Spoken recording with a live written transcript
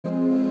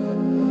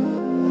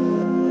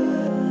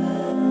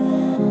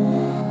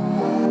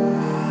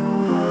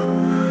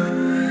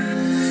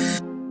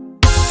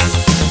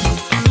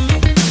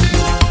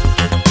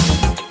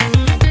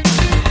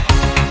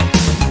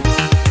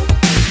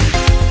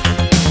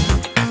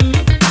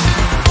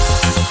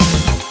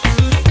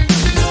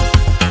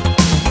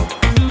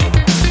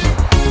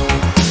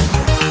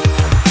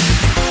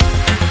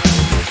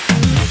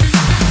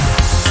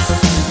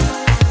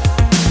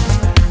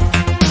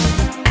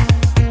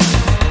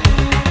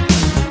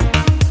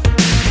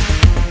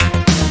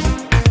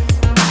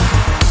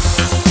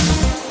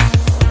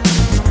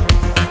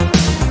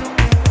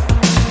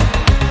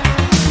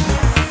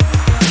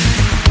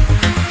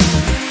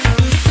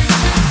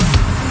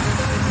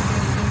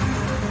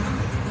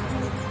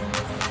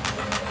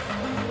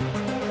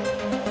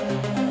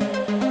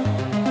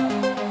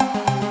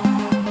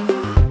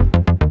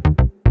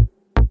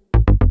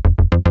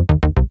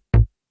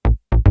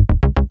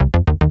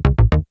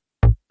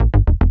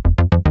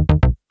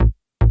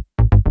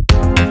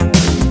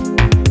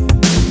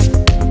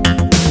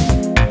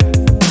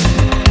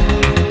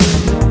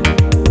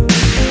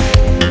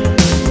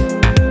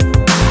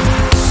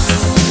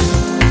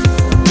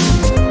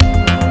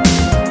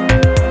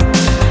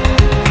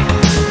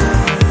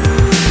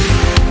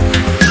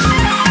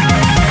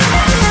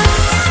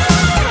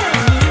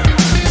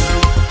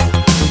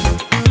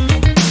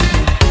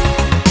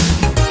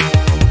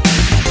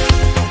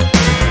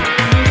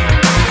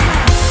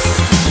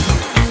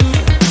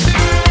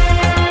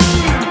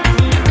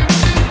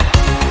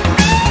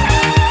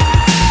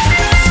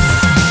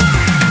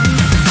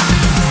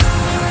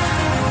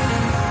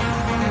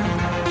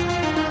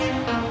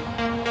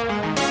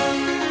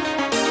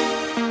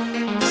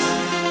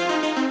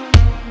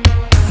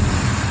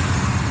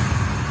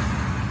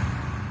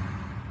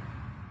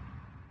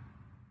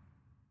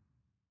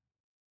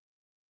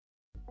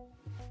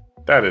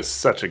That is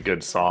such a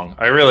good song.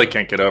 I really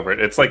can't get over it.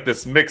 It's like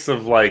this mix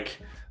of like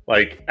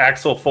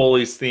Axel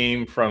Foley's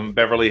theme from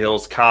Beverly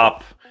Hills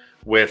Cop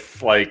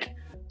with like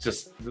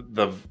just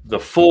the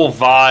full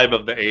vibe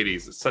of the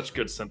 80s. It's such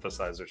good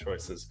synthesizer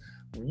choices.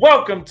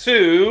 Welcome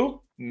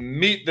to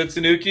Meet the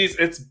Tanukis.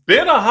 It's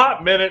been a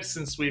hot minute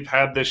since we've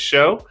had this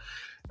show.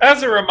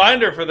 As a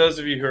reminder for those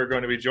of you who are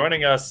going to be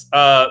joining us,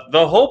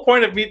 the whole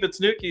point of Meet the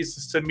Tanukis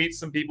is to meet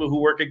some people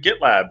who work at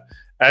GitLab.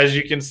 As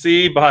you can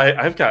see by,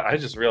 I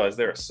just realized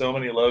there are so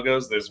many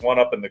logos. There's one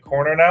up in the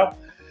corner now.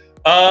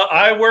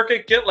 I work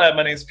at GitLab.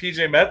 My name is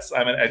PJ Metz.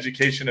 I'm an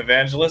education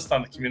evangelist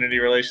on the community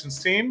relations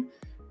team.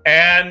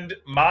 And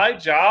my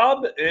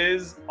job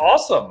is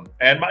awesome.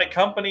 And my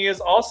company is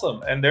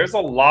awesome. And there's a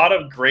lot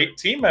of great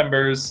team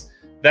members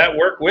that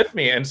work with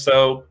me. And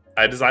so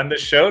I designed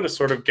this show to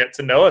sort of get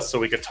to know us so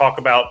we could talk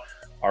about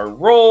our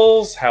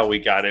roles, how we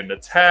got into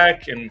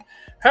tech, and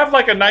have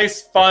like a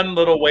nice, fun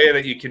little way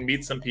that you can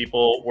meet some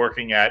people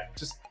working at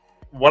just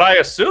what I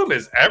assume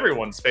is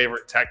everyone's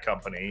favorite tech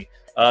company,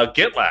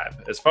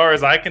 GitLab. As far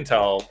as I can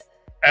tell,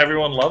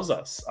 everyone loves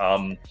us.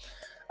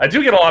 I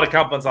do get a lot of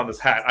compliments on this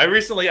hat. I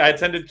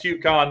attended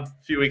KubeCon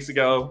a few weeks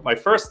ago, my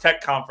first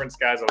tech conference,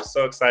 guys. I was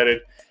so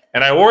excited.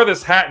 And I wore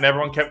this hat and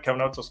everyone kept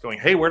coming up to us going,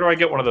 "Hey, where do I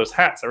get one of those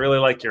hats? I really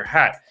like your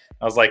hat."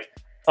 I was like,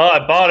 "Oh, I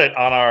bought it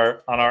on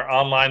our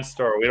online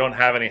store. We don't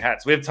have any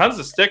hats. We have tons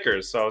of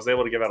stickers," so I was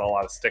able to give out a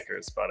lot of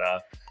stickers. But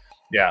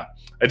yeah,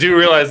 I do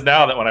realize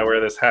now that when I wear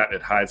this hat,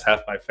 it hides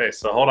half my face.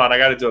 So hold on, I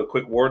got to do a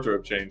quick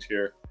wardrobe change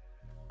here.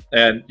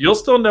 And you'll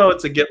still know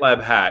it's a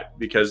GitLab hat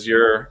because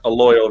you're a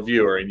loyal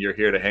viewer and you're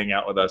here to hang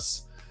out with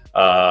us.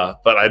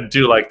 But I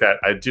do like that.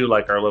 I do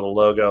like our little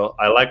logo.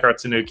 I like our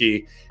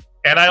Tanuki.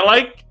 And I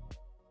like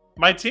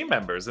my team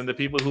members and the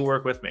people who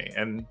work with me.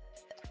 And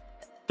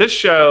today's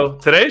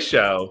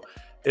show,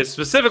 is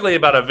specifically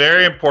about a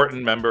very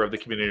important member of the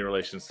community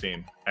relations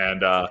team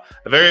and a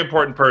very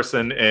important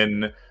person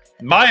in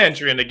my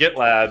entry into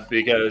GitLab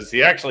because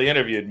he actually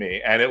interviewed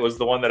me, and it was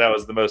the one that I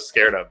was the most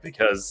scared of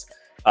because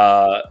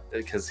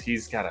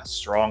he's got a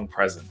strong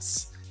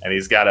presence and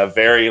he's got a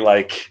very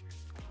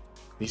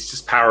he's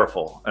just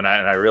powerful, and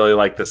I really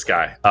like this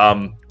guy.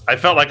 I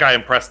felt like I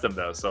impressed him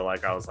though, so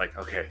I was like,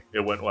 okay, it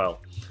went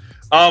well.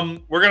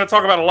 We're going to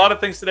talk about a lot of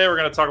things today. We're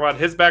going to talk about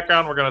his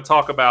background. We're going to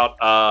talk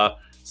about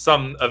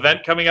some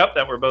event coming up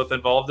that we're both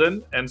involved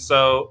in. And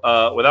so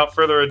without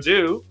further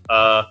ado,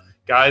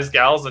 guys,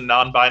 gals, and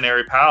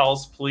non-binary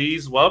pals,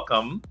 please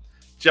welcome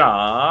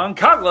John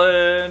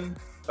Coghlan.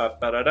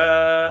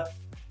 Ba-ba-da-da.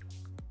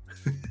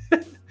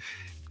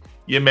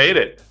 You made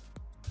it.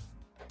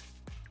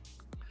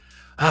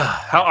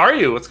 How are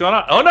you? What's going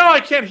on? Oh, no, I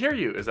can't hear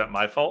you. Is that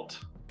my fault?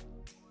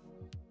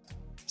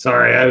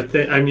 Sorry,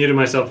 I muted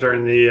myself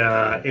during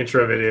the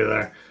intro video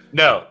there.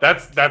 No,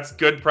 that's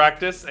good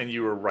practice, and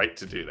you were right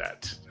to do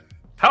that.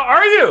 How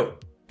are you?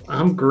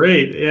 I'm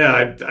great.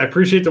 Yeah, I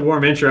appreciate the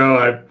warm intro.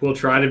 I will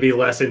try to be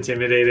less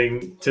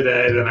intimidating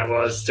today than I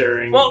was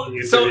during. Well,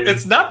 so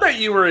it's not that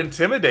you were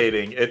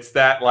intimidating. It's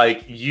that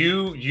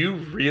you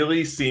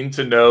really seem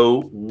to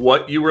know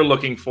what you were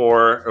looking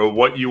for or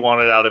what you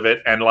wanted out of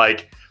it, and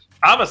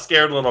I'm a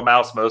scared little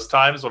mouse most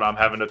times when I'm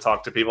having to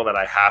talk to people that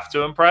I have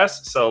to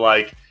impress. So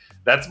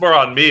that's more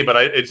on me, but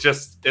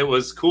it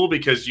was cool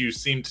because you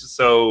seemed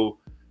so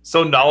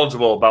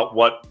knowledgeable about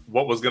what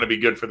was going to be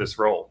good for this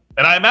role.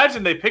 And I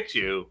imagine they picked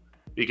you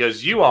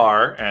because you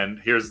are, and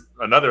here's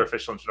another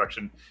official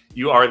introduction,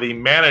 you are the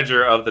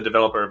manager of the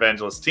developer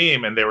evangelist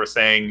team. And they were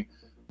saying,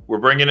 we're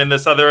bringing in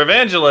this other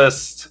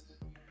evangelist,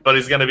 but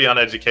he's going to be on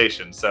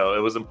education. So it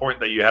was important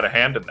that you had a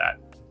hand in that.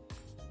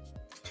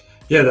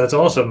 Yeah, that's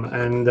awesome.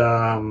 And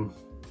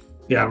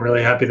yeah, I'm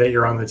really happy that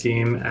you're on the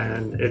team,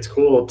 and it's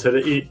cool.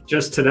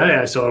 Just today,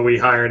 I saw we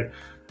hired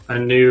a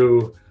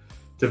new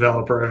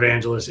developer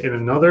evangelist in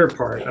another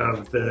part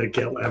of the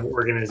GitLab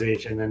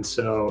organization, and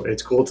so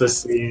it's cool to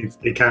see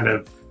the kind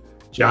of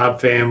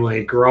job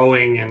family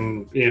growing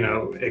and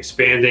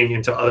expanding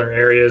into other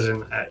areas.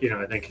 And I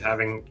think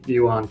having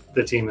you on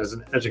the team as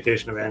an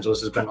education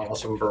evangelist has been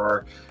awesome for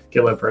our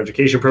GitLab for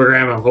Education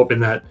program. I'm hoping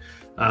that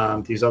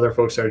these other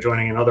folks that are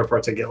joining in other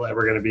parts of GitLab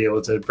are going to be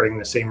able to bring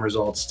the same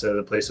results to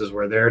the places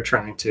where they're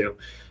trying to,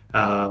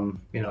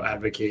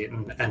 advocate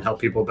and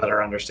help people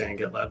better understand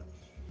GitLab.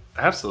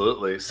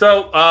 Absolutely.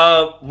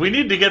 So we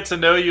need to get to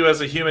know you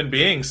as a human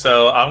being.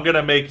 So I'm going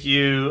to make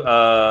you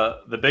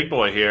the big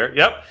boy here.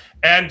 Yep.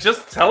 And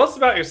just tell us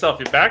about yourself,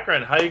 your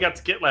background, how you got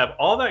to GitLab,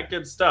 all that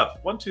good stuff.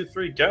 1, 2,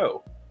 3,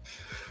 go.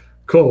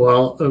 Cool.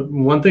 Well,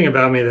 one thing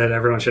about me that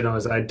everyone should know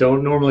is I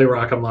don't normally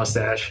rock a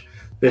mustache.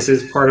 This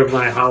is part of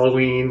my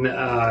Halloween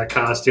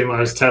costume.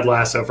 I was Ted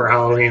Lasso for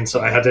Halloween,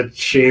 so I had to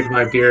shave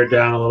my beard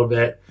down a little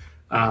bit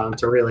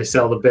to really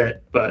sell the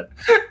bit. But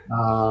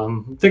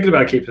I'm thinking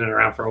about keeping it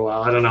around for a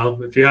while. I don't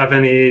know. If you have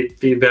any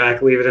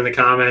feedback, leave it in the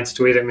comments,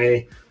 tweet at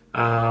me.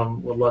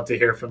 Would love to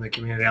hear from the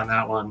community on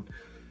that one.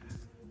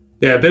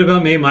 Yeah, a bit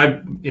about me, and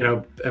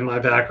my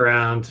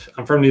background.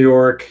 I'm from New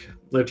York.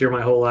 Lived here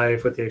my whole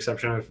life, with the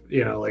exception of,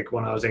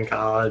 when I was in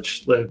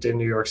college, lived in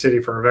New York City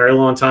for a very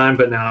long time,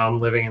 but now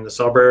I'm living in the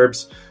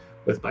suburbs.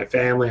 with my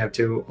family. I have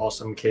two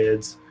awesome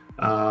kids.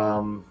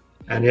 And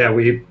yeah,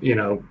 we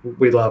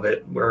love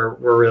it. We're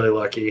really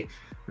lucky,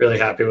 really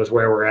happy with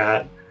where we're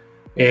at.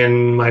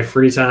 In my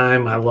free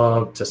time, I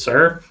love to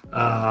surf.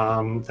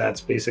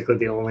 That's basically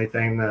the only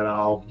thing that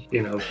I'll,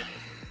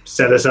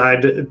 set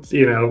aside. It's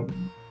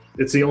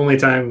the only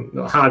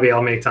hobby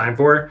I'll make time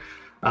for.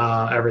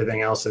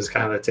 Everything else is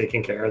kind of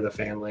taking care of the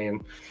family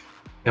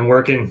and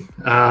working.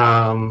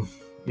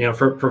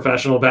 For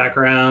professional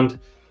background,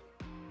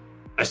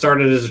 I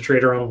started as a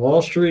trader on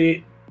Wall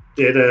Street.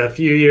 Did a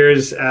few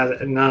years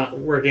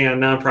working on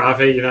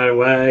nonprofit United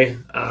Way,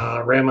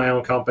 ran my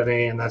own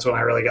company, and that's when I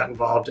really got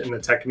involved in the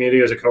tech community.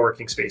 It was a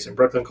co-working space in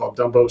Brooklyn called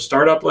Dumbo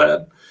Startup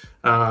Lab.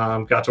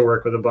 Got to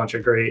work with a bunch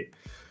of great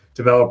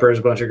developers,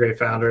 a bunch of great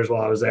founders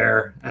while I was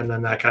there, and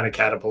then that kind of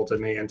catapulted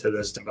me into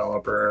this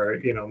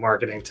developer,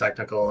 marketing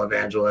technical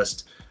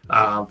evangelist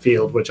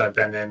field, which I've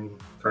been in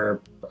for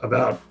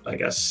about, I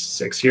guess,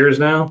 6 years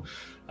now.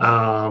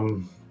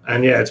 And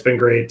yeah, it's been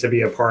great to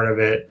be a part of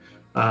it.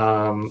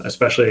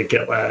 Especially at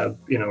GitLab,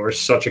 we're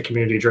such a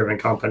community-driven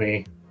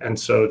company, and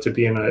so to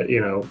be in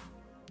a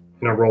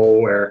role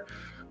where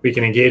we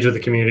can engage with the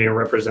community and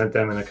represent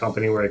them in a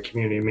company where the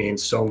community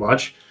means so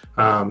much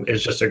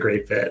is just a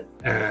great fit.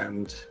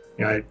 And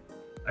I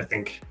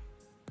think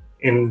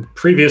in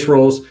previous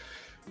roles,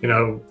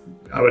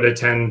 I would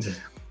attend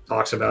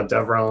talks about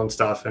DevRel and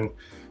stuff, and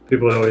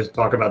people would always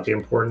talk about the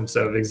importance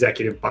of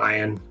executive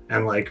buy-in,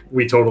 and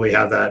we totally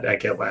have that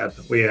at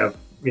GitLab. We have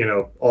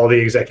all the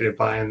executive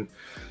buy-in,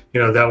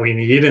 that we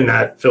need, and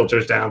that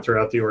filters down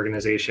throughout the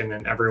organization,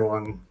 and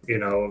everyone,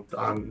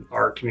 on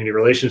our community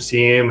relations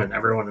team and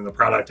everyone in the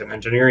product and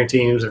engineering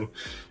teams and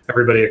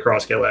everybody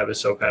across GitLab is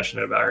so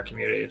passionate about our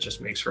community. It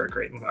just makes for a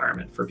great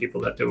environment for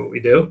people that do what we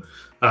do.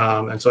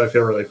 And so I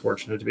feel really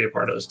fortunate to be a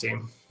part of this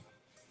team.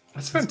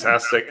 That's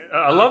fantastic.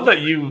 I love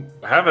that you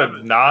have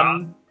a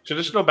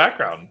non-traditional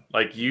background.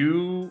 Like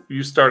you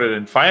started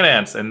in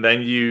finance, and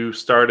then you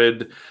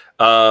started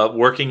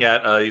working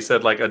at you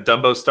said a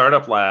Dumbo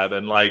Startup Lab,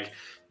 and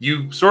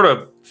you sort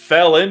of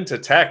fell into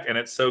tech. And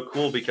it's so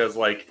cool because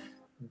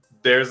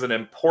there's an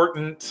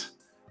important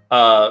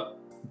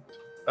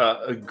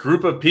a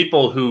group of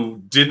people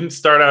who didn't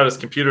start out as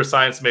computer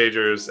science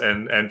majors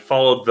and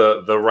followed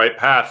the right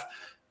path.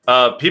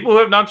 People who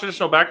have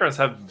non-traditional backgrounds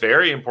have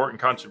very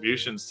important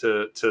contributions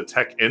to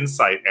tech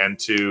insight and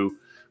to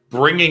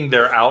bringing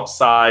their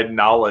outside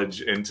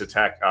knowledge into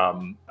tech.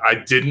 I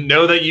didn't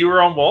know that you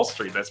were on Wall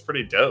Street. That's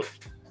pretty dope.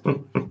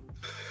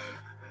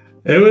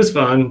 It was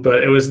fun,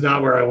 but it was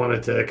not where I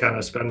wanted to kind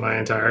of spend my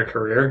entire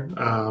career.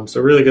 So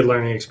really good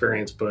learning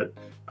experience, but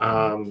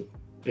I'm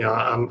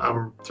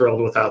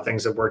thrilled with how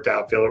things have worked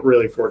out. Feel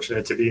really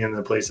fortunate to be in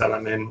the place that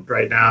I'm in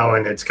right now,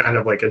 and it's kind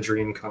of like a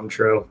dream come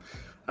true.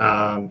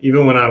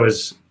 Even when I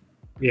was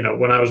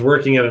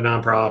working at a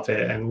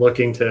nonprofit and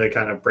looking to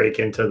kind of break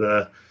into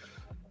the,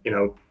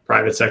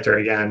 private sector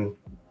again,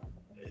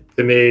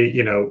 to me,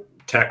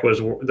 tech was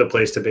the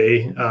place to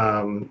be.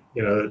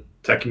 The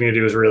tech community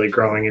was really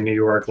growing in New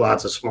York,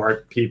 lots of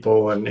smart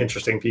people and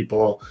interesting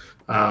people,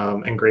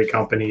 and great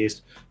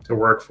companies to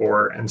work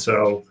for. And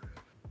so,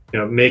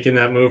 making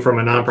that move from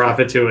a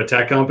nonprofit to a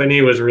tech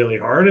company was really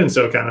hard. And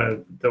so kind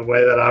of the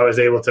way that I was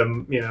able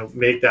to,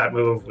 make that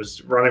move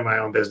was running my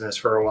own business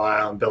for a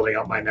while and building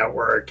up my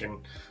network.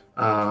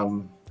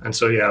 And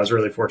so, yeah, I was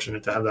really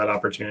fortunate to have that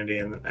opportunity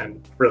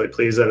and really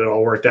pleased that it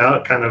all worked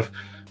out kind of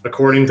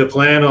according to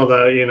plan,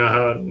 although,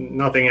 how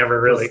nothing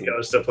ever really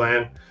goes to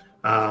plan.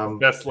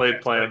 Best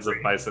laid plans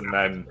of mice and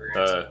men.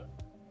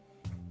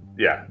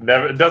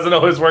 Never, it doesn't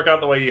always work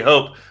out the way you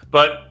hope,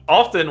 but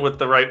often with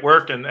the right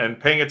work and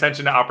paying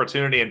attention to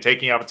opportunity and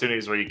taking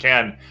opportunities where you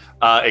can,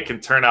 it can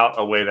turn out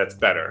a way that's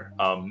better.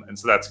 And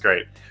so that's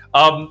great.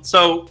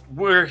 So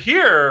we're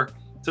here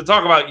to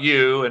talk about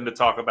you and to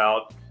talk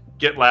about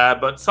GitLab,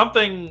 but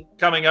something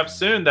coming up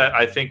soon that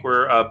I think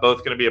we're both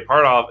going to be a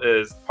part of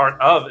is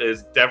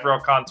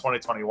DevRelCon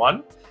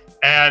 2021.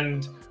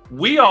 And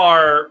we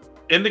are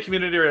in the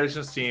community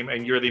relations team,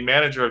 and you're the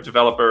manager of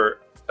developer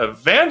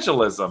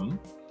evangelism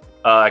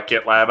at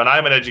GitLab, and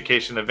I'm an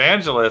education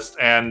evangelist.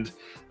 And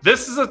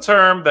this is a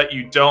term that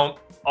you don't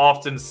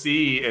often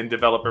see in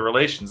developer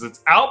relations.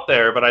 It's out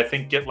there, but I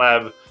think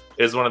GitLab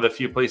is one of the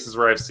few places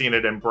where I've seen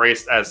it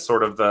embraced as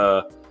sort of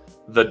the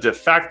de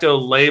facto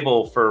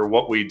label for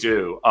what we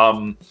do.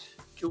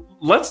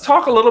 Let's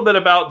talk a little bit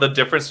about the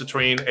difference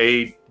between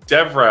a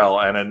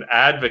DevRel and an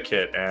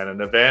advocate and an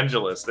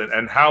evangelist,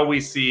 and how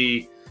we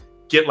see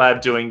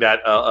GitLab doing that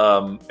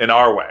in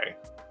our way.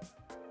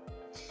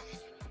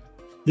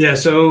 Yeah,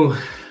 so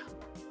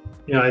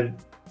I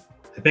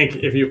think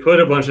if you put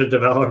a bunch of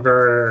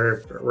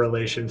developer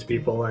relations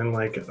people in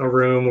a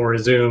room or a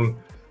Zoom,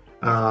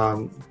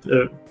 a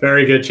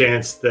very good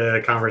chance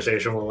the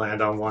conversation will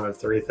land on one of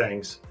three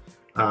things.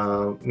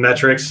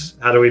 Metrics,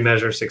 how do we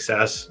measure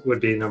success, would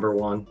be number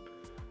one.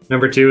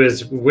 Number two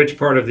is which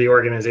part of the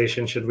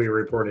organization should we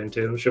report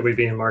into? Should we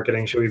be in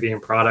marketing? Should we be in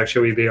product?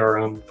 Should we be our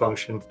own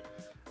function?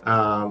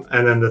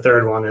 And then the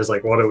third one is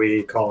what do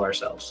we call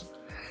ourselves?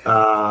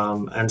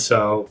 And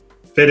so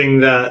fitting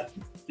that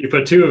you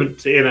put two,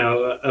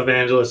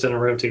 evangelists in a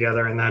room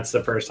together, and that's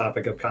the first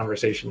topic of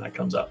conversation that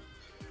comes up.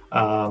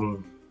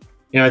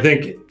 I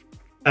think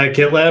at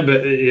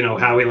GitLab,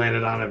 how we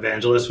landed on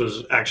evangelists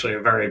was actually a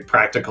very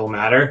practical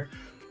matter.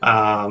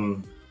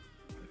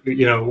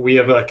 We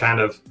have a kind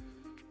of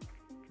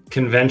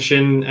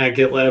convention at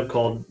GitLab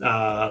called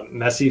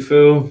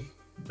MESSIFU.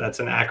 That's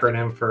an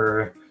acronym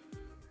for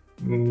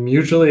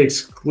mutually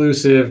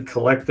exclusive,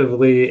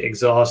 collectively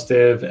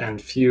exhaustive,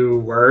 and few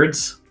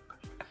words.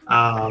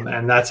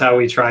 And that's how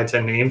we try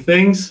to name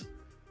things.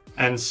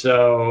 And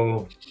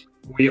so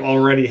we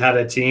already had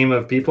a team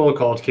of people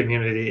called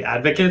community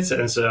advocates.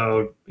 And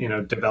so,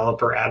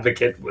 developer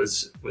advocate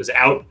was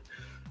out.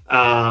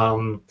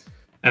 And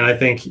I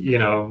think,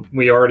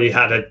 we already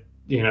had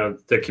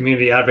the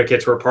community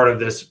advocates were part of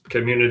this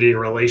community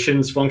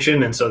relations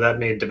function. And so that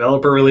made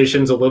developer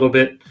relations a little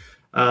bit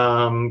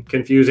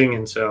confusing.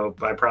 And so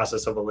by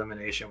process of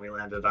elimination, we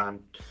landed on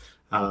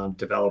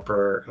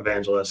developer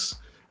evangelists.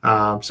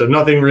 So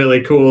nothing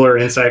really cool or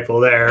insightful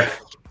there.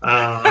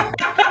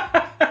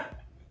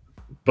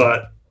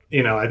 But,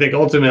 I think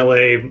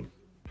ultimately,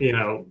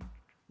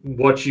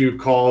 what you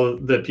call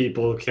the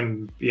people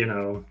can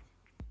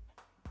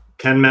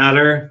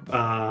matter,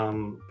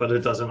 but it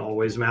doesn't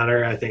always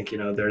matter. I think,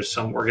 there's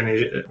some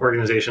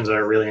organizations that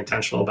are really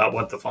intentional about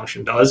what the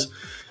function does.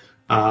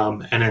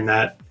 And in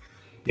that,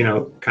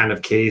 kind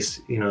of case,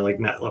 like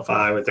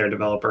Netlify with their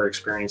developer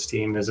experience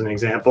team is an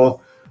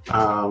example.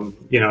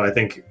 I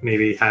think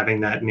maybe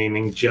having that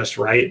naming just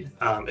right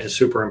is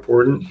super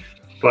important.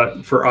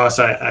 But for us,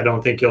 I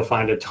don't think you'll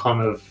find a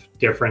ton of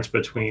difference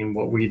between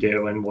what we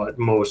do and what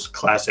most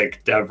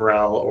classic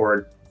DevRel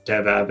or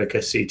dev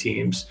advocacy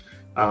teams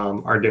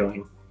are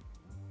doing.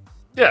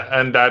 Yeah,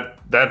 and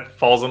that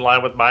falls in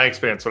line with my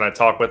experience when I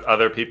talk with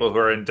other people who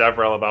are in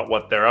DevRel about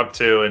what they're up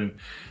to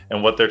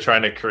and what they're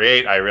trying to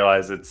create. I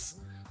realize it's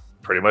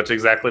pretty much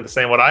exactly the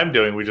same what I'm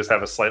doing. We just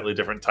have a slightly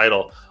different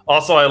title.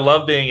 Also, I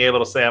love being able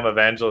to say I'm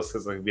evangelist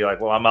because I can be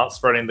like, well, I'm out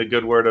spreading the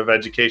good word of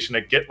education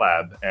at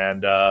GitLab,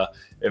 and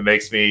it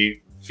makes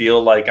me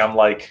feel like I'm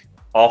like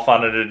off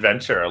on an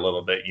adventure a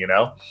little bit,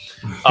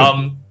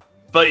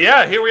 But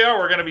yeah, here we are.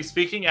 We're going to be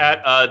speaking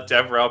at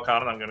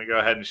DevRelCon, and I'm going to go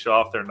ahead and show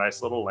off their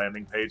nice little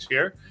landing page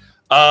here.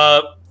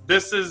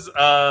 This is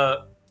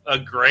a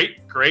great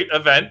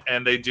event,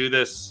 and they do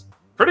this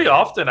pretty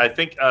often. I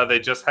think they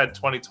just had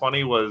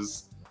 2020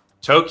 was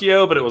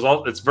Tokyo, but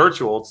it's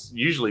virtual. It's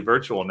usually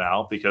virtual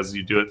now because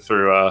you do it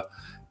through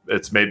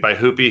it's made by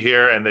Hoopy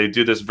here, and they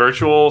do this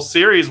virtual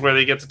series where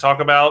they get to talk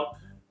about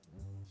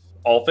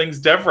all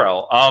things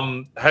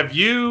DevRel. Have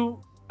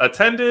you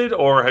attended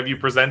or have you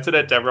presented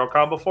at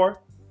DevRelCon before?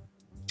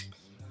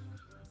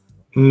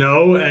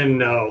 No and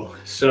no.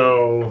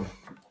 So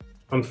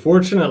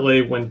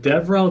unfortunately, when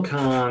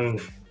DevRelCon,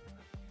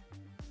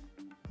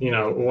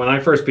 when I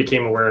first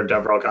became aware of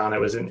DevRelCon, it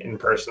was an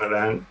in-person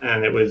event,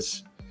 and it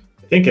was,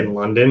 I think, in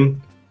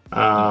London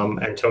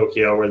and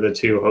Tokyo were the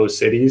two host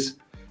cities.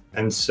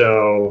 And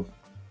so,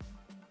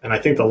 and I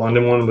think the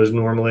London one was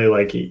normally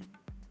like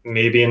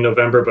maybe in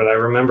November, but I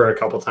remember a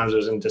couple times it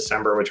was in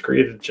December, which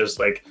created just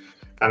like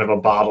kind of a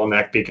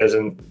bottleneck because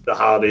in the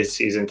holiday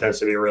season tends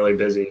to be really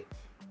busy.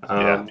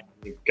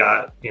 You've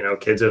got,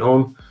 kids at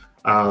home.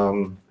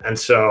 And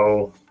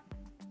so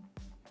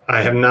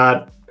I have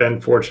not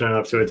been fortunate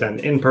enough to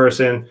attend in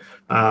person.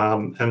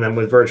 And then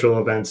with virtual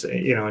events,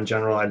 in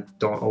general, I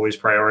don't always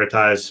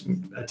prioritize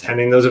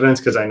attending those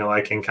events because I know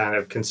I can kind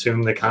of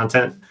consume the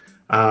content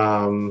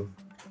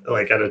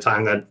like at a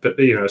time that,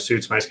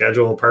 suits my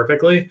schedule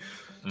perfectly.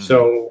 Mm-hmm.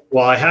 So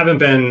while I haven't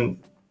been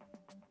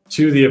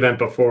to the event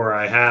before,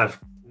 I have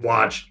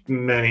watched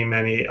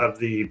many of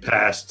the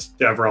past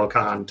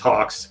DevRelCon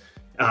talks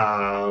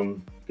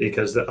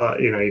because,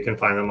 you can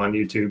find them on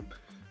YouTube.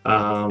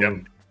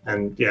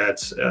 And yeah,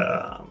 it's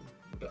a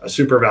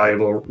super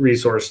valuable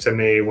resource to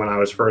me when I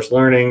was first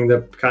learning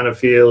the kind of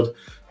field.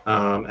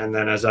 And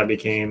then as I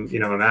became,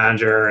 a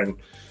manager and,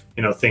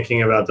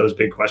 thinking about those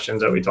big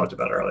questions that we talked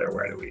about earlier,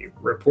 where do we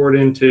report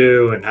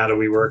into and how do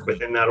we work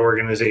within that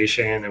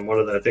organization and what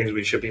are the things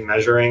we should be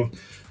measuring?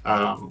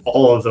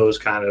 All of those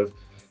kind of,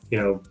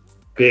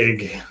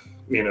 big,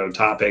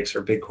 topics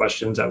or big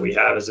questions that we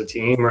have as a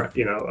team,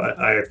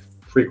 I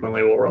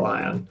frequently will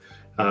rely on,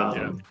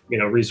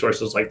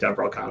 resources like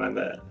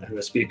DevRelCon and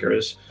the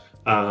speakers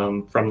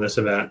from this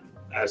event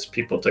as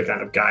people to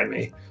kind of guide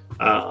me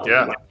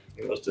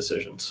making those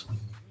decisions.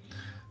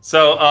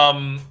 So,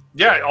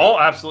 all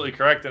absolutely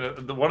correct.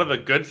 And one of the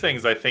good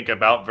things I think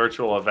about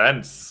virtual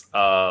events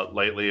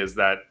lately is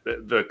that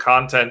the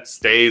content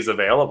stays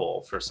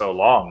available for so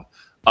long.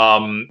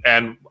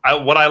 And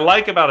what I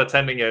like about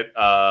attending it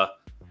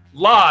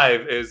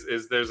live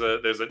is there's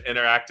an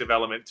interactive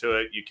element to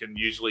it. You can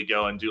usually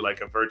go and do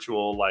like a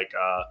virtual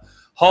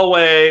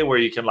hallway where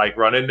you can like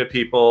run into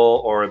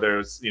people, or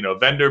there's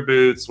vendor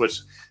booths, which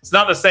it's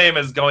not the same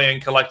as going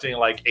and collecting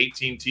like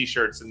 18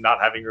 t-shirts and not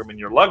having room in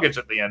your luggage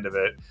at the end of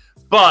it,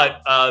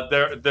 but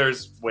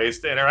there's ways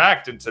to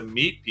interact and to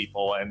meet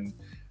people. And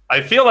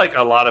I feel like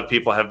a lot of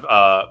people have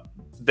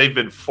they've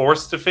been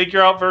forced to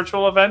figure out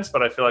virtual events,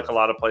 but I feel like a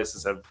lot of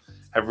places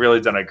have really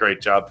done a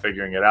great job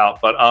figuring it out.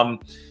 But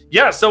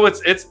yeah, so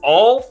it's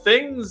all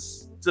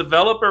things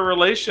developer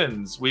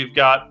relations. We've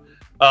got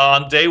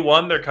on day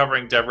one, they're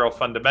covering DevRel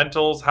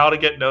fundamentals, how to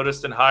get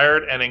noticed and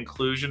hired, and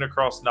inclusion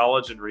across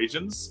knowledge and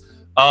regions.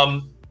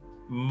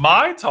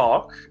 My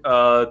talk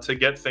to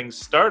get things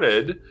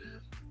started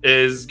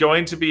is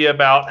going to be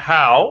about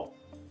how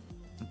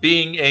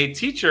being a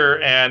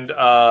teacher and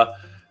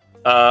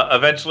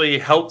eventually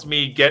helped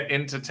me get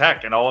into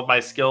tech and all of my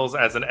skills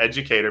as an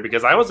educator,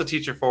 because I was a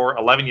teacher for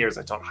 11 years.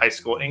 I taught high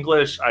school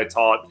English. I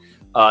taught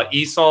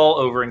ESOL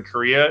over in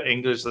Korea,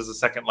 English as a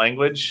second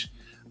language.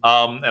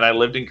 And I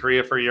lived in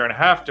Korea for a year and a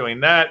half doing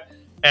that.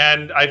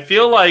 And I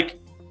feel like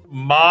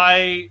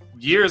my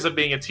years of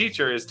being a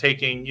teacher is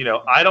taking,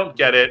 I don't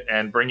get it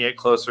and bringing it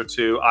closer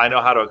to, I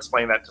know how to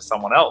explain that to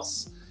someone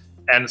else.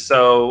 And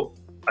so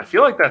I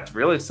feel like that's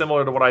really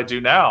similar to what I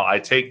do now. I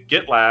take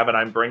GitLab and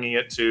I'm bringing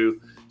it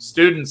to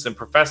students and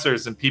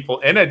professors and people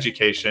in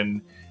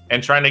education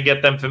and trying to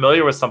get them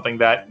familiar with something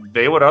that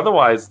they would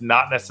otherwise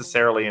not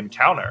necessarily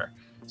encounter.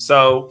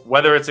 So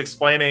whether it's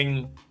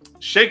explaining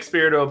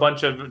Shakespeare to a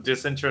bunch of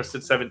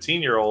disinterested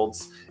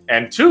 17-year-olds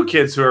and 2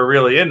 kids who are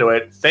really into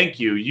it, thank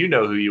you, you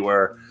know who you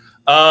were.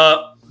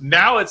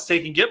 Now it's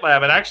taking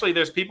GitLab, and actually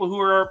there's people who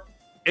are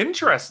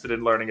interested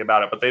in learning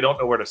about it, but they don't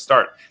know where to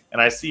start.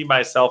 And I see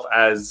myself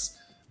as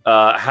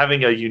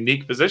having a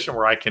unique position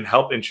where I can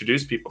help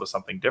introduce people to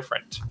something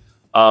different.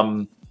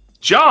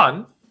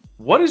 John,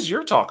 what is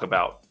your talk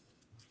about?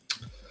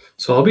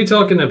 So I'll be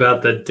talking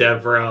about the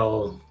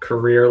DevRel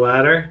career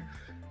ladder.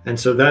 And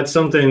so that's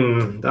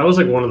something that was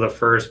like one of the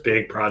first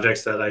big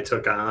projects that I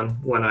took on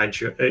when I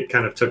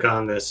kind of took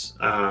on this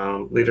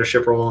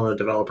leadership role in the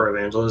developer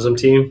evangelism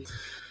team.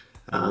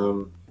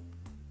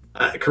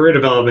 Career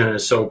development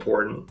is so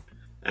important.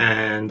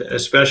 And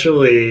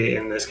especially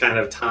in this kind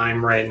of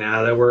time right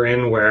now that we're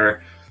in,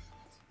 where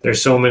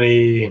there's so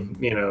many,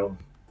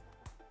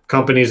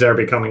 companies that are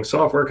becoming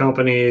software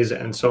companies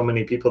and so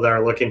many people that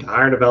are looking to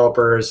hire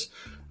developers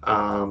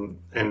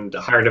and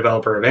hire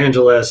developer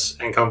evangelists,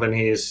 and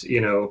companies,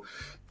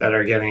 that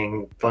are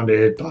getting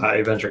funded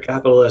by venture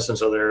capitalists. And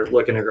so they're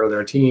looking to grow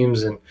their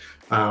teams and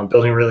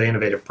building really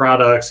innovative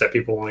products that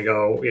people want to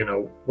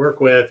go, work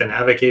with and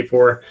advocate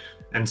for.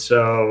 And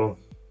so,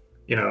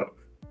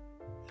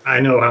 I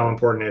know how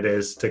important it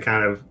is to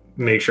kind of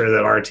make sure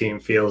that our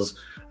team feels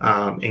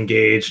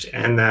engaged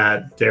and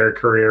that their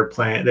career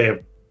plan, they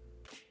have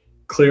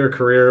clear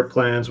career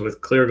plans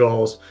with clear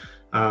goals,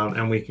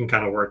 and we can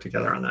kind of work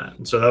together on that.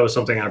 And so that was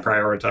something I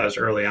prioritized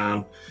early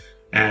on,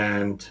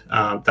 and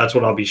that's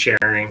what I'll be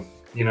sharing,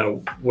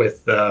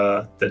 with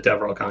the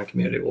DevRelCon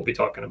community. We'll be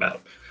talking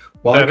about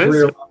why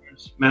career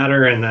ladders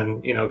matter, and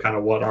then kind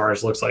of what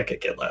ours looks like at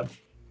GitLab.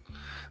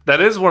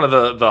 That is one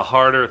of the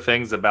harder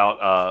things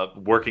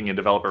about working in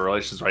developer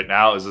relations right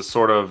now, is a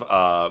sort of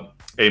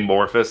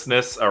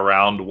amorphousness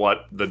around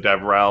what the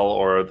DevRel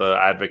or the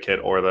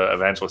advocate or the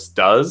evangelist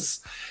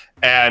does.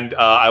 And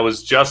I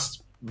was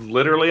just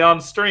literally on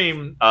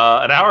stream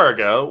an hour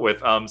ago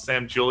with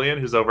Sam Julian,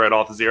 who's over at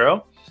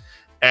Auth0.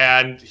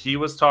 And he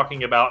was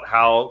talking about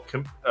how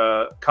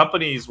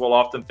companies will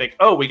often think,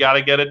 oh, we got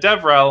to get a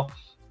DevRel.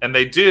 And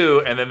they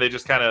do. And then they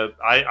just kind of,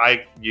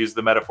 I use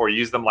the metaphor,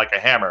 use them like a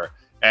hammer.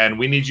 And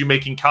we need you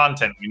making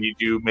content, we need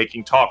you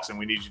making talks, and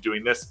we need you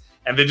doing this.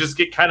 And they just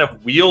get kind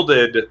of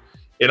wielded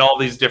in all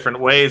these different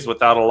ways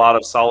without a lot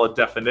of solid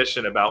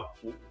definition about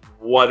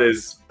what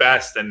is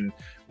best and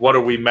what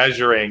are we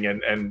measuring.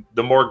 And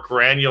the more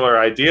granular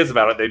ideas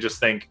about it, they just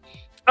think,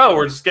 oh,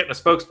 we're just getting a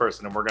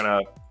spokesperson and we're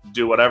going to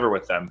do whatever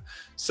with them.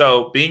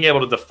 So being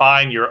able to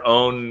define your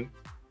own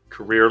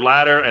career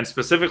ladder and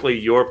specifically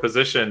your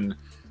position,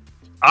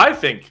 I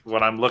think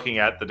when I'm looking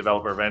at the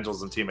developer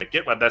evangelism team at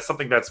GitLab, that's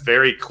something that's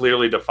very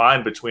clearly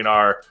defined between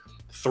our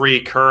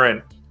 3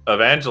 current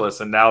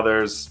evangelists. And now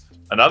there's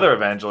another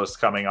evangelist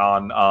coming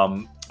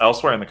on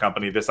elsewhere in the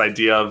company. This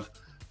idea of,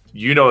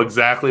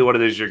 exactly what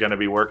it is you're going to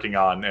be working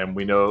on. And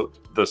we know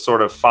the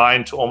sort of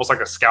fine to almost like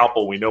a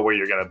scalpel. We know where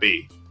you're going to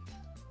be.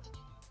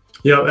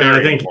 Yeah. And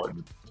I think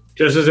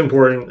just as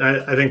important,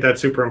 I think that's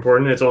super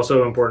important. It's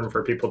also important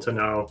for people to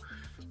know,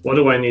 what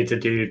do I need to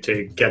do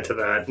to get to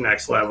that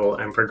next level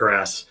and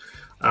progress?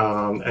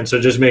 And so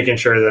just making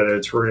sure that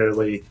it's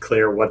really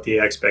clear what the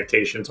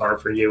expectations are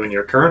for you in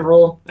your current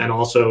role, and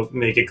also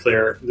make it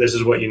clear this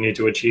is what you need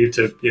to achieve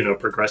to,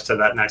 progress to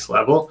that next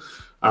level,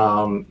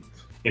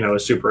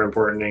 is super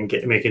important,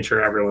 and making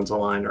sure everyone's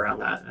aligned around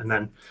that. And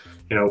then,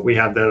 we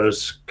have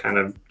those kind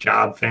of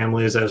job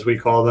families, as we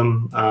call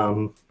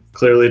them,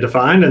 clearly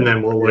defined. And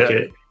then we'll look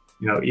at,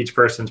 each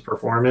person's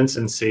performance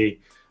and see,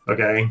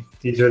 okay,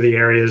 these are the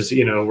areas,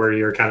 where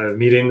you're kind of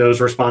meeting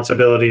those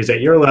responsibilities at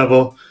your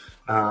level.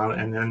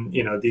 And then,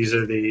 these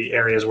are the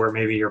areas where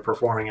maybe you're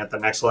performing at the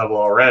next level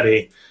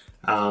already.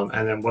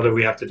 And then what do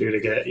we have to do to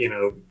get,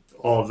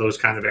 all of those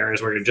kind of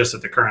areas where you're just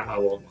at the current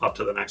level up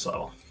to the next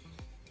level?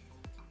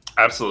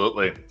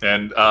 Absolutely.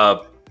 And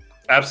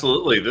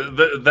absolutely.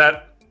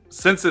 That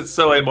since it's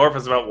so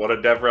amorphous about what a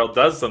DevRel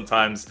does,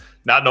 sometimes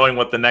not knowing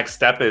what the next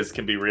step is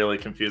can be really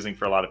confusing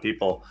for a lot of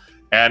people.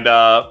 And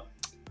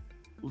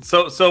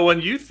so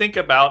when you think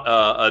about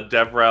a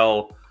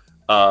DevRel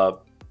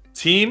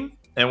team,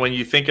 and when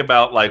you think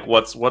about like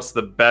what's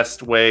the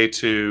best way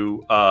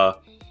to,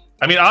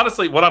 I mean,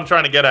 honestly, what I'm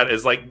trying to get at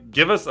is like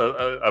give us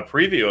a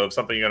preview of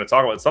something you're going to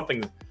talk about,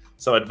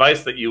 some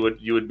advice that you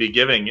would be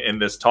giving in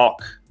this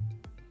talk.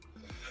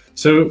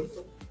 So,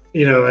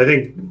 I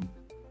think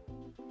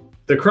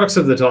the crux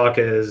of the talk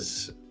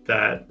is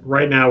that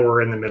right now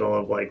we're in the middle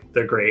of like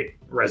the Great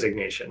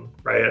Resignation,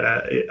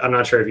 right? I'm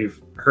not sure if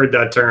you've heard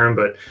that term,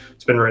 but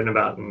it's been written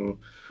about in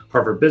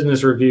Harvard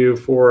Business Review,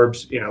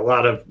 Forbes. A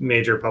lot of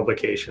major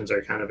publications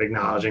are kind of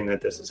acknowledging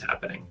that this is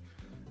happening.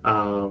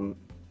 And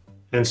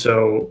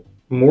so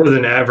more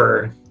than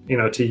ever,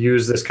 to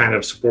use this kind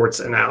of sports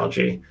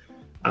analogy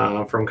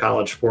from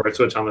college sports,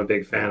 which I'm a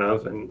big fan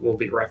of and will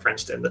be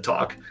referenced in the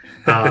talk,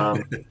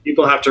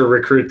 people have to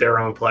recruit their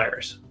own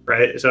players,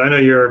 right? So I know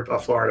you're a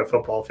Florida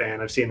football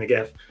fan. I've seen the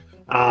GIF.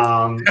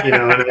 And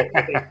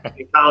I think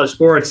in college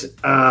sports,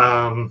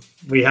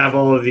 we have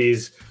all of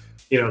these,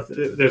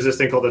 there's this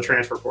thing called the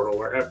transfer portal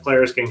where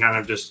players can kind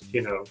of just,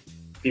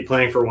 be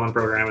playing for one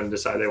program and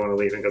decide they want to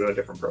leave and go to a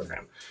different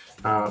program.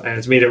 And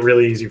it's made it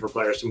really easy for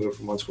players to move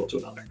from one school to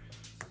another.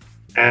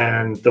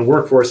 And the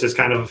workforce is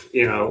kind of,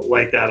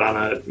 like that on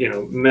a,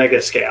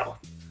 mega scale.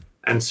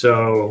 And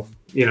so,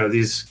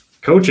 these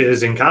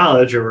coaches in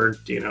college or,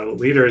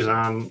 leaders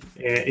on,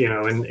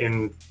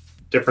 in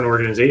different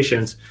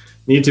organizations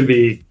need to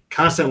be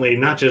constantly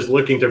not just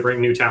looking to bring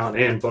new talent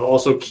in, but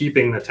also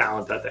keeping the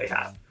talent that they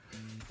have.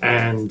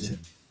 And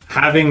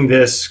having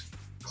this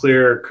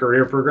clear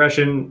career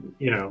progression,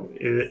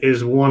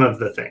 is one of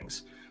the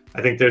things.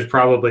 I think there's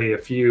probably a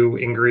few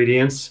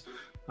ingredients.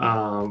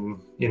 You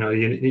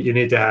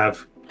need to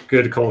have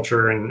good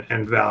culture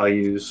and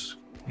values.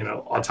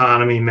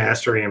 Autonomy,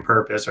 mastery, and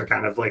purpose are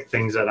kind of like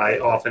things that I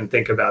often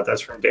think about.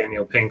 That's from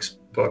Daniel Pink's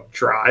book,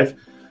 Drive.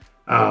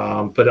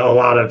 But a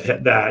lot of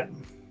that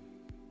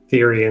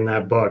theory in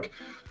that book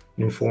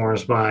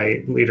informs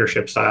my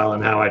leadership style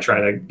and how I try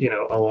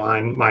to,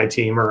 align my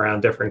team around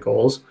different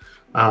goals.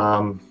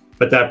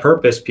 But that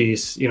purpose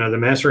piece, the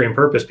mastery and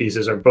purpose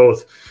pieces are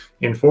both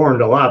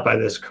informed a lot by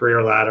this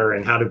career ladder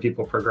and how do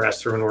people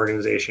progress through an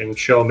organization,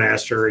 show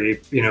mastery,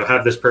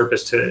 have this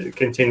purpose to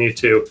continue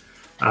to,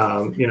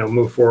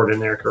 move forward in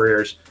their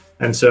careers.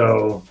 And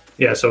so,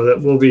 so that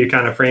we'll be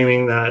kind of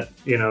framing that,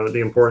 the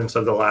importance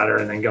of the ladder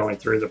and then going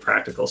through the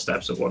practical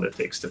steps of what it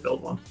takes to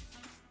build one.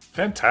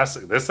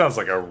 Fantastic. This sounds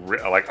like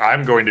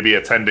I'm going to be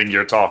attending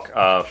your talk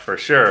for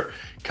sure,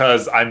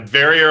 because I'm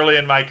very early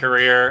in my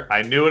career.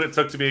 I knew what it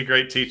took to be a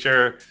great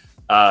teacher.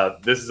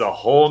 This is a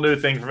whole new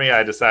thing for me.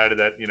 I decided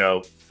at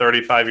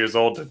 35 years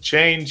old to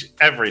change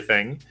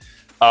everything.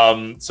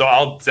 So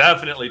I'll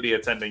definitely be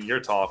attending your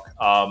talk.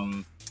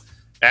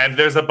 And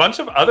there's a bunch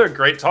of other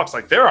great talks.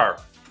 Like there are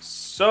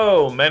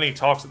so many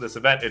talks at this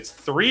event. It's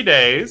 3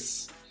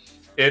 days.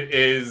 It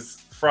is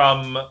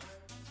from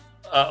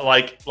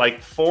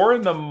like 4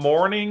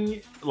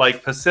 a.m,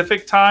 like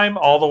Pacific time,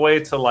 all the way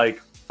to like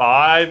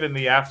 5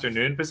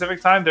 p.m.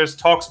 Pacific time. There's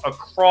talks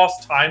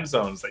across time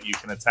zones that you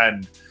can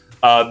attend.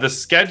 The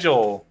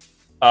schedule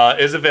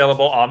is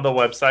available on the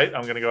website.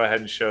 I'm going to go ahead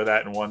and show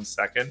that in 1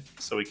 second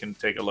so we can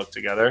take a look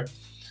together.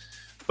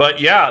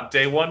 But yeah,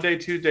 day 1, day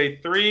 2, day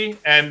 3,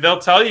 and they'll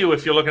tell you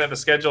if you're looking at the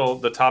schedule,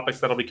 the topics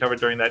that'll be covered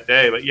during that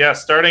day. But yeah,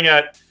 starting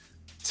at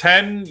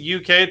 10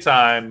 UK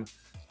time,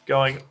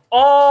 going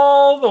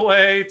all the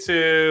way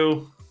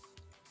to,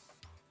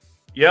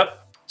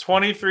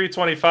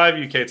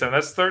 23:25 UK time.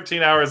 That's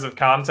 13 hours of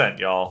content,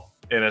 y'all,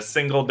 in a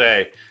single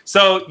day.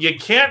 So you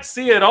can't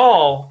see it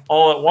all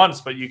at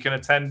once, but you can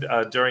attend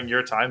during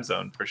your time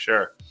zone for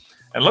sure.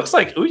 And looks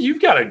like, ooh,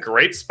 you've got a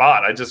great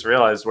spot. I just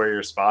realized where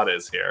your spot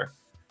is here.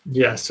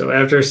 Yeah, so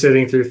after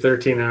sitting through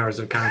 13 hours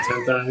of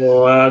content, I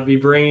will be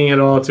bringing it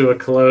all to a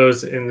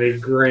close in the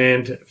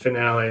grand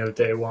finale of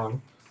day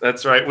 1.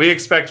 That's right. We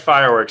expect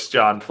fireworks,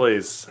 John.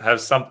 Please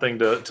have something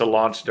to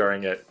launch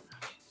during it.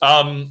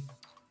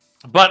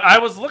 But I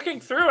was looking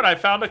through and I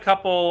found a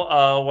couple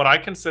what I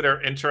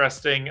consider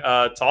interesting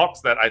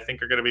talks that I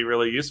think are going to be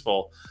really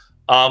useful.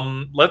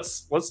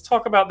 Let's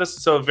talk about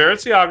this. So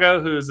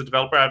Veritiaga, who's a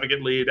developer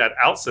advocate lead at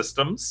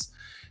OutSystems,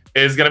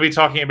 is going to be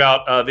talking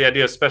about the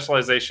idea of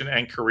specialization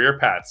and career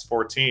paths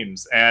for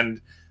teams. And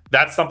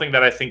that's something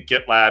that I think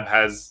GitLab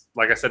has,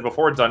 like I said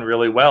before, done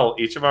really well.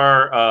 Each of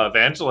our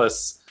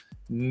evangelists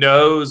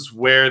knows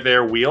where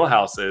their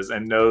wheelhouse is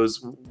and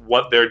knows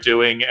what they're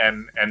doing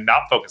and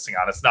not focusing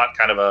on. It's not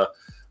kind of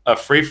a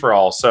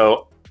free-for-all.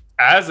 So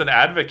as an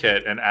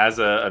advocate and as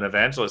an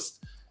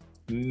evangelist,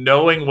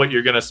 knowing what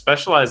you're going to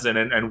specialize in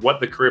and what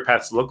the career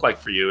paths look like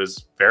for you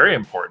is very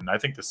important. I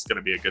think this is going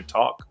to be a good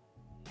talk.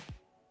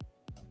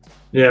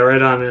 Yeah,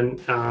 right on.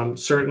 And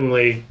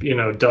certainly,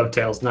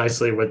 dovetails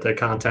nicely with the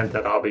content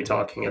that I'll be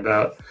talking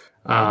about.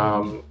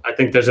 I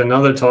think there's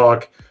another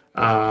talk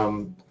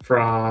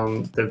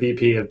from the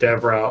VP of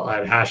DevRel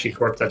at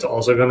HashiCorp that's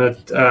also going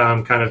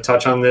to kind of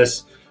touch on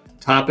this.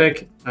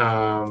 topic.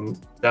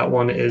 That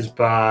one is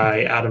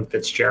by Adam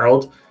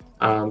Fitzgerald.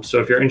 So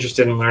if you're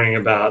interested in learning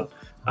about,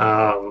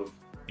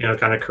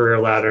 kind of career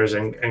ladders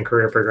and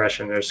career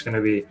progression, there's going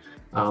to be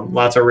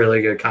lots of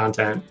really good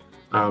content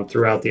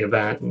throughout the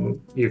event.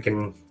 And you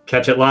can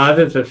catch it live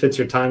if it fits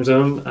your time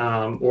zone,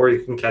 or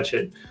you can catch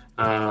it,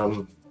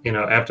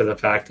 after the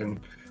fact. And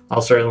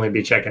I'll certainly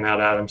be checking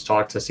out Adam's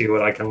talk to see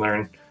what I can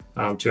learn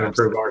to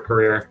improve our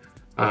career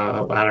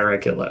ladder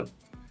at GitLab.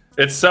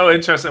 It's so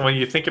interesting when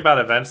you think about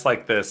events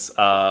like this.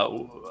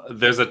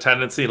 There's a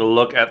tendency to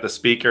look at the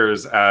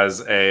speakers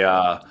as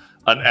an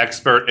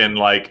expert in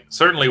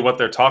certainly what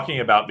they're talking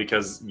about,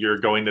 because you're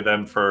going to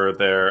them for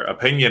their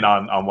opinion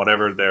on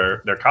whatever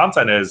their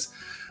content is.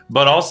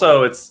 But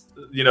also it's,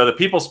 the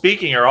people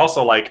speaking are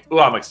also like, oh,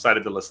 I'm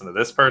excited to listen to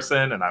this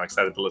person and I'm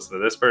excited to listen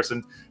to this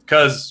person,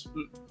 because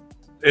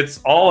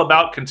it's all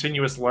about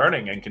continuous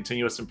learning and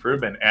continuous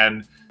improvement.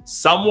 And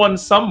someone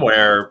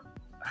somewhere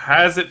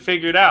has it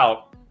figured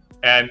out,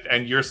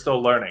 and you're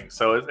still learning.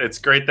 So it's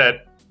great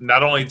that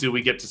not only do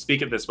we get to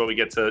speak at this, but we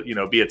get to,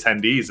 be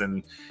attendees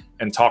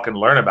and talk and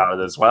learn about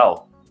it as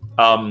well.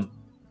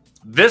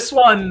 This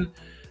one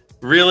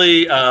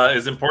really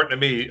is important to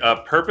me,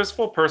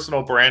 purposeful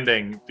personal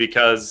branding,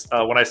 because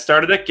when I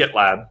started at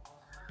GitLab,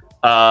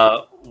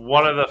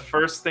 one of the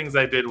first things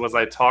I did was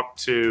I talked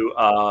to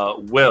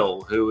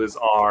Will, who is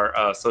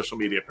our social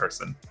media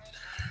person.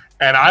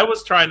 And I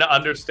was trying to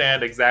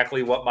understand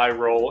exactly what my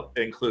role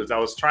includes. I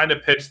was trying to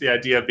pitch the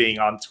idea of being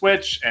on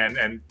Twitch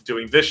and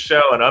doing this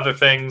show and other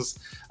things.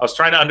 I was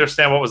trying to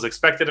understand what was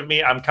expected of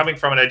me. I'm coming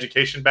from an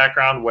education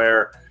background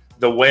where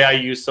the way I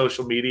use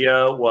social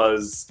media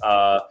was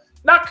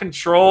not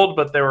controlled,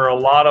 but there were a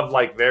lot of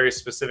very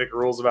specific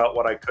rules about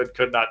what I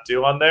could not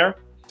do on there.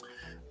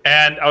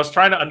 And I was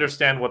trying to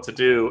understand what to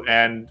do.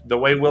 And the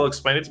way Will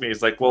explained it to me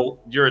is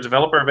well, you're a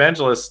developer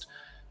evangelist.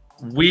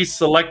 We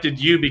selected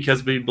you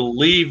because we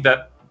believe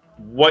that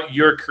what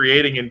you're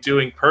creating and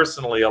doing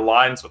personally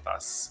aligns with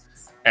us.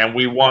 And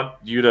we want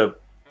you to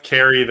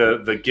carry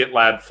the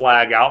GitLab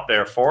flag out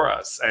there for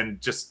us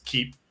and just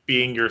keep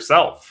being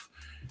yourself.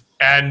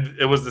 And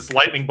it was this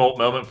lightning bolt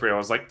moment for me. I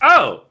was like,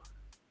 oh,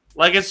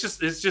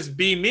 it's just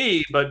be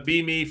me, but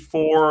be me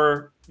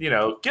for,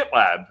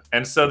 GitLab.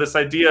 And so this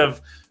idea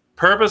of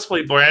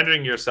purposefully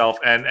branding yourself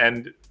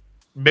and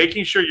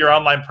making sure your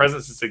online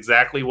presence is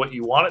exactly what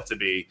you want it to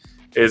be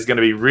is going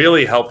to be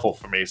really helpful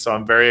for me. So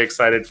I'm very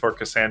excited for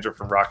Cassandra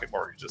from Rocket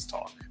Mortgage's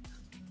talk.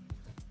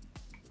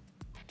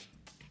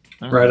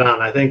 Right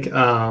on. I think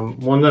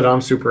one that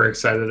I'm super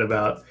excited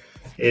about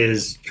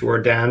is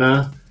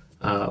Jordana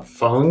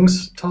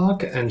Fung's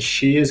talk, and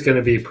she is going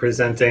to be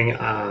presenting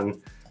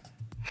on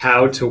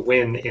how to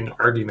win in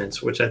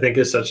arguments, which I think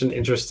is such an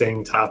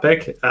interesting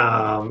topic,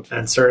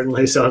 and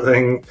certainly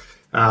something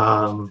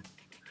that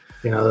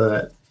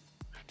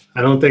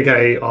I don't think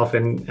I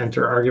often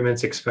enter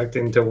arguments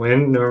expecting to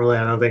win. Normally,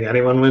 I don't think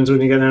anyone wins when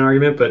you get in an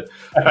argument. But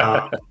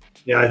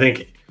I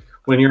think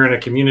when you're in a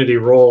community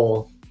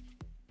role,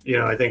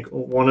 I think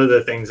one of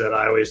the things that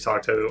I always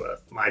talk to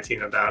my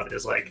team about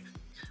is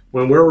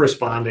when we're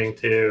responding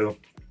to,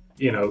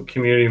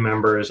 community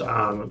members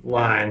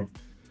online,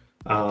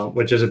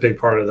 which is a big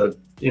part of the,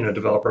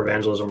 developer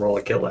evangelism role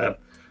at GitLab.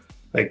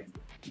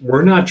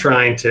 We're not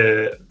trying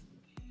to,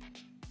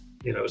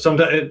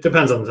 sometimes it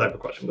depends on the type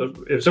of question, but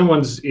if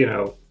someone's,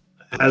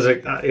 has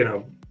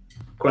a,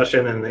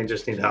 question and they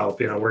just need help,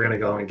 we're going to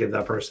go and give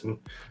that person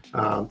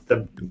all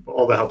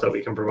the help that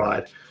we can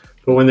provide.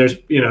 But when there's,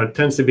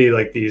 tends to be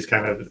these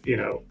kind of,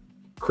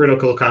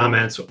 critical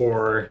comments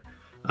or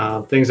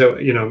things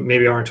that,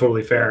 maybe aren't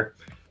totally fair,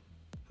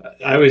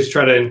 I always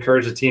try to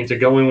encourage the team to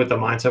go in with the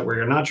mindset where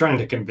you're not trying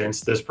to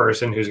convince this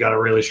person who's got a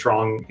really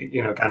strong,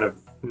 kind of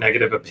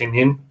negative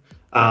opinion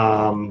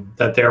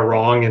that they're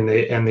wrong and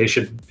they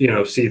should,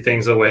 see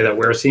things the way that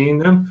we're seeing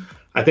them.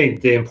 I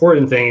think the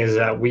important thing is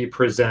that we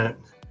present,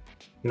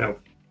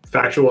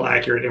 factual,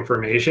 accurate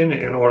information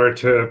in order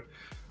to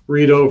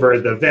read over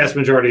the vast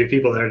majority of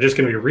people that are just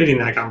going to be reading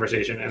that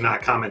conversation and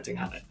not commenting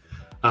on it.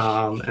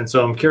 And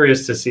so I'm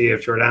curious to see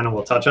if Jordana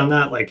will touch on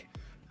that.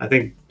 I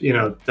think,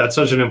 that's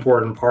such an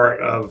important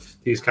part of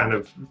these kind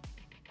of,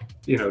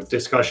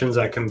 discussions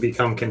that can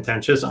become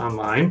contentious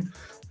online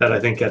that I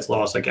think gets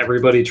lost.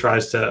 Everybody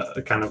tries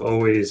to kind of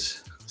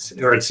always,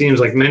 or it seems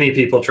like many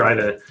people try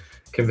to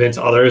convince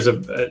others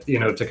of,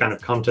 to kind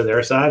of come to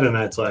their side. And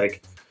that's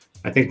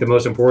I think the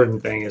most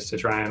important thing is to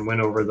try and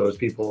win over those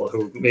people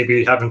who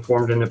maybe haven't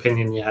formed an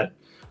opinion yet,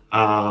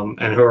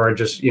 and who are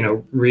just,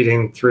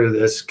 reading through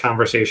this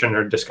conversation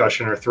or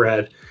discussion or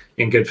thread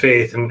in good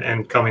faith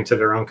and coming to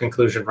their own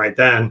conclusion right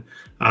then.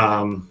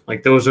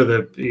 Those are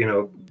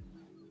the,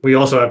 we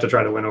also have to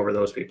try to win over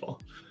those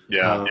people.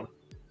 Yeah.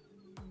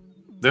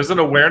 There's an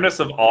awareness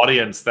of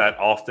audience that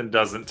often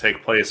doesn't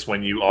take place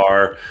when you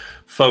are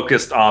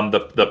focused on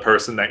the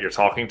person that you're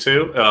talking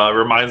to. It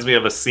reminds me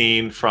of a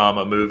scene from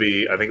a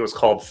movie, I think it was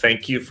called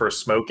Thank You for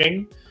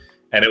Smoking.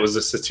 And it was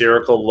a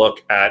satirical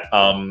look at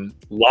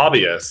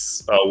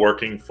lobbyists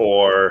working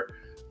for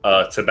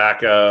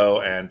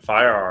tobacco and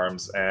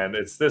firearms. And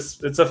it's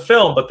a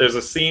film, but there's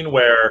a scene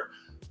where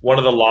one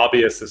of the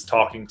lobbyists is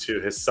talking to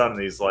his son,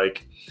 and he's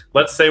like,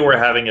 let's say we're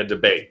having a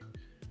debate.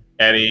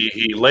 And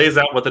he lays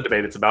out what the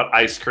debate, it's about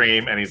ice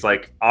cream. And he's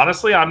like,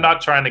 honestly, I'm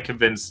not trying to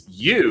convince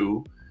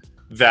you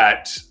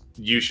that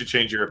you should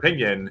change your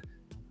opinion.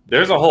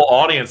 There's a whole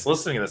audience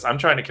listening to this. I'm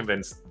trying to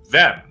convince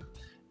them.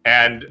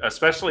 And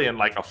especially in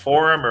like a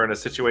forum or in a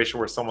situation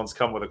where someone's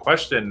come with a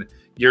question,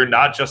 you're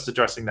not just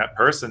addressing that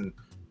person.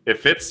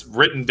 If it's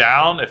written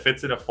down, if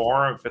it's in a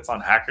forum, if it's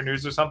on Hacker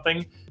News or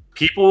something,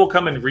 people will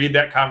come and read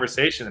that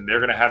conversation, and they're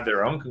going to have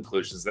their own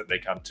conclusions that they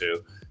come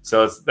to.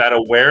 So it's that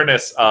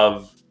awareness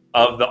of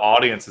the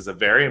audience is a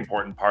very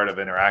important part of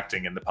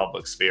interacting in the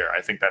public sphere.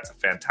 I think that's a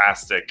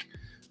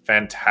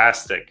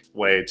fantastic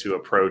way to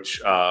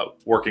approach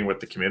working with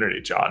the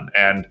community, John.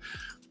 And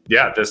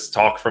yeah, this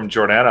talk from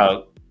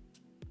Jordana,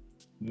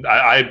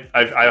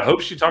 I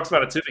hope she talks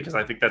about it too, because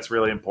I think that's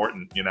really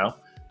important. You know,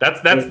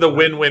 that's the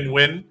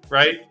win-win-win,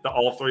 right? The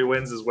all three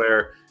wins is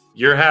where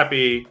you're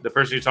happy, the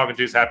person you're talking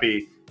to is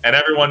happy, and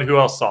everyone who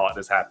else saw it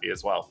is happy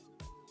as well.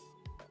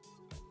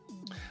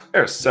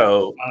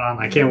 So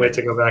I can't wait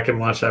to go back and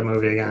watch that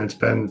movie again. It's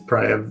been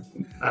probably,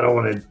 I don't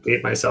want to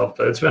date myself,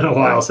 but it's been a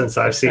while since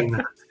I've seen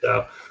that.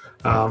 So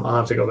I'll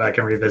have to go back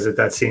and revisit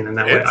that scene, and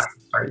that way I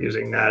can start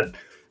using that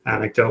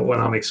anecdote when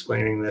I'm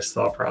explaining this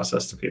thought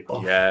process to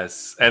people.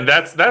 Yes, and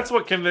that's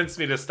what convinced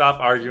me to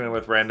stop arguing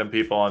with random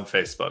people on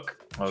Facebook.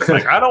 I was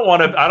like, I don't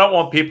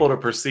want people to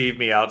perceive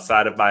me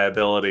outside of my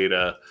ability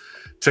to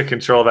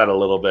control that a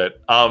little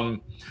bit.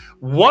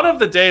 One of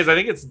the days, I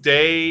think it's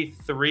day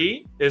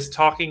 3, is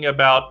talking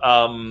about,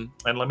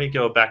 and let me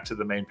go back to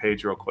the main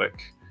page real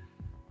quick,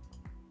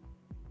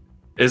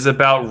 is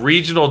about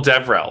regional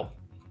DevRel.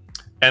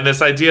 And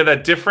this idea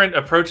that different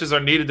approaches are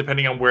needed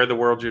depending on where the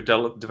world your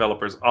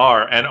developers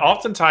are. And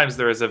oftentimes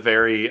there is a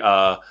very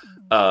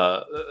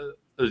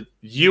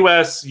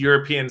US,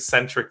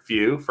 European-centric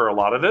view for a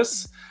lot of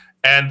this.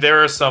 And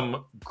there are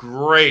some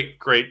great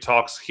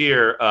talks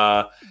here.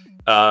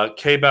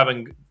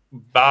 Babmegboye,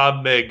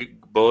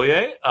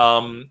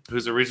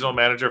 who's a regional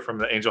manager from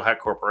the Angel Hat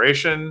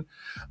Corporation,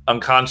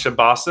 Ankansha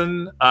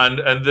Basan,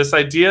 and this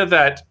idea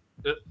that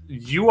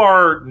you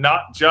are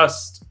not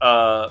just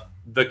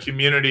the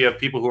community of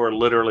people who are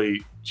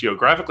literally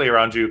geographically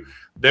around you.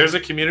 There's a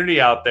community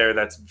out there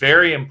that's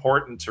very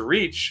important to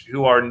reach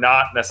who are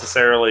not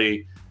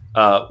necessarily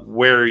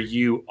where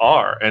you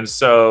are. And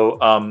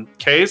so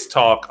Kay's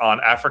talk on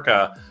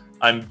Africa,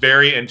 I'm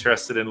very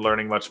interested in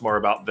learning much more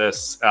about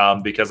this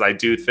because I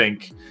do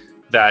think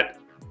that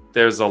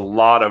there's a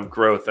lot of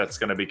growth that's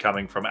going to be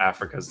coming from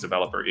Africa's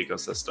developer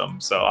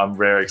ecosystem. So I'm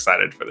very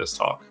excited for this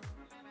talk.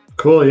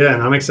 Cool. Yeah.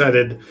 And I'm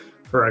excited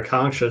for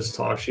Akanksha's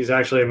talk. She's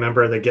actually a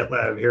member of the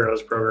GitLab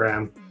Heroes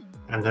program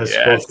and has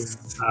spoken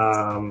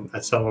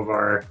at some of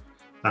our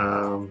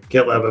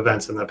GitLab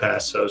events in the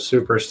past. So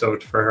super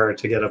stoked for her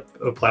to get a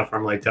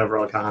platform like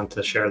DevRelCon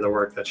to share the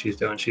work that she's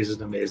doing. She's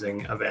an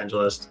amazing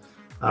evangelist.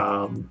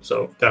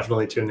 So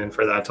definitely tune in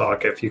for that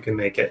talk if you can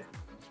make it.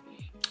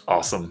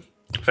 Awesome.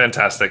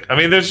 Fantastic. I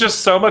mean, there's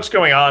just so much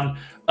going on.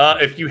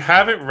 If you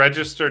haven't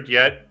registered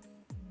yet,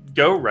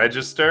 go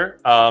register.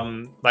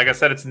 Like I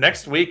said, it's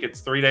next week. It's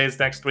 3 days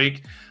next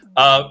week.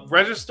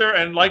 Register.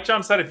 And like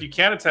John said, if you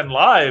can't attend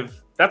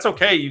live, that's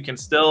okay. You can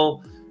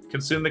still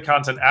consume the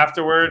content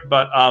afterward.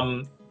 But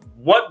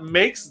what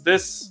makes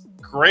this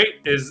great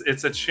is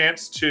it's a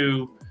chance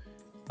to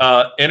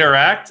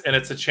interact, and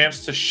it's a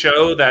chance to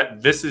show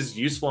that this is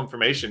useful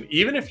information.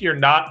 Even if you're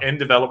not in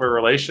developer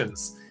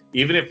relations,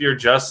 even if you're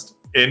just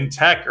in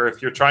tech, or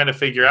if you're trying to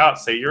figure out,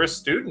 say you're a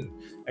student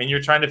and you're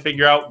trying to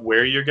figure out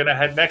where you're going to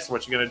head next,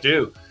 what you're going to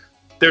do.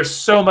 There's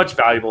so much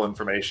valuable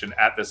information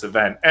at this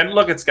event. And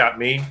look, it's got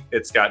me,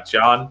 it's got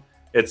John,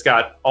 it's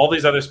got all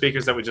these other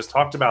speakers that we just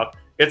talked about.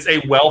 It's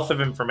a wealth of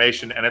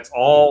information, and it's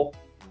all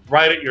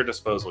right at your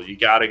disposal. You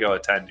got to go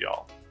attend,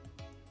 y'all.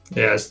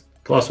 Yes.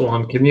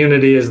 +1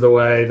 community is the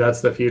way.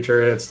 That's the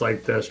future. It's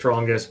like the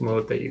strongest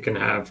moat that you can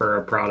have for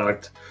a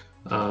product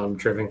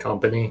driven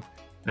company.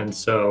 And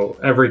so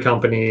every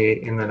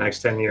company in the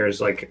next 10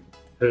 years, like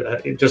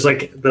just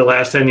like the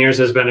last 10 years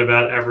has been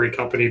about every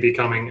company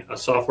becoming a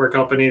software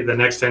company, the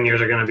next 10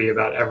 years are going to be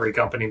about every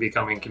company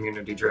becoming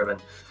community driven.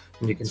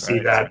 And you can see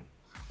that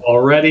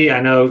already. I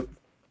know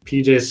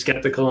PJ is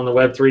skeptical on the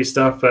Web3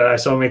 stuff, but I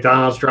saw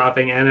McDonald's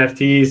dropping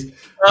NFTs.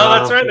 Oh,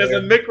 that's right. There's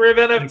a McRib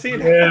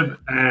NFT.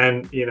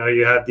 And, you know,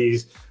 you have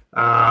these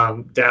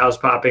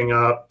DAOs popping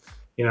up.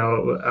 You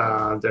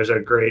know, there's a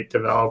great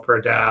developer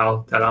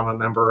DAO that I'm a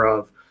member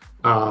of.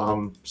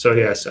 So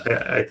yes,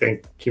 I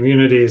think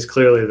community is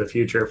clearly the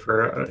future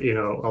for, you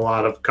know, a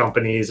lot of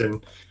companies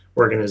and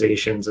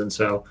organizations. And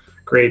so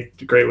great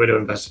way to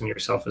invest in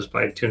yourself is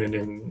by tuning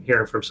in,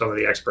 hearing from some of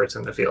the experts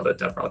in the field at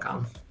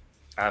DevRelCon.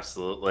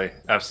 Absolutely.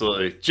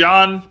 Absolutely.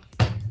 John,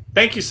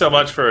 thank you so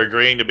much for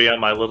agreeing to be on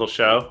my little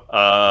show.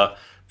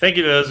 Thank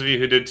you to those of you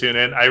who did tune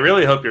in. I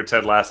really hope your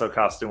Ted Lasso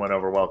costume went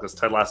over well, because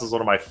Ted Lasso is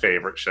one of my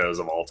favorite shows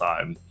of all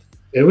time.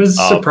 It was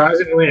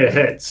surprisingly a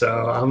hit,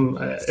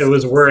 so it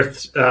was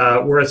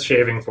worth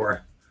shaving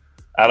for.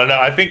 I don't know.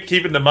 I think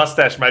keeping the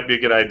mustache might be a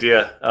good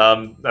idea.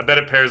 I bet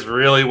it pairs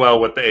really well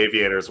with the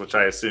aviators, which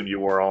I assume you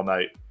wore all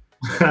night.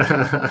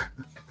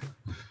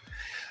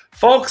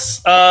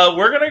 Folks,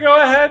 we're going to go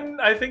ahead and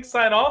I think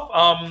sign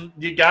off.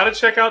 You got to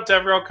check out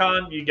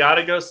DevRelCon. You got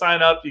to go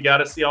sign up. You got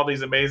to see all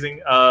these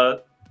amazing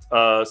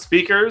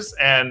speakers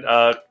and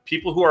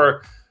people who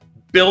are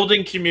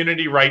building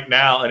community right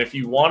now. And if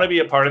you want to be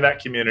a part of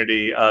that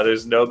community,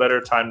 there's no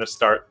better time to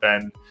start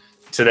than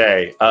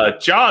today.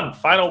 John,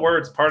 final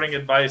words, parting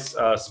advice,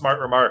 smart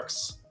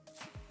remarks.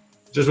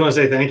 Just want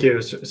to say thank you.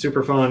 It's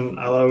super fun.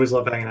 I always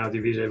love hanging out with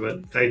you, VJ,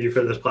 but thank you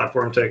for this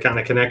platform to kind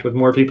of connect with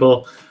more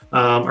people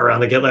around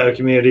the GitLab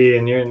community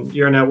and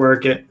your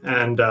network.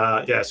 And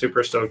yeah,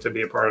 super stoked to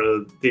be a part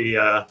of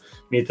the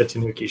Meet the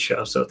Tanukis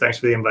show. So thanks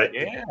for the invite.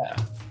 Yeah.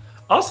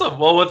 Awesome.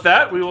 Well, with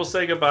that, we will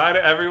say goodbye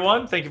to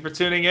everyone. Thank you for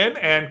tuning in,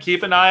 and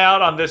keep an eye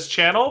out on this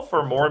channel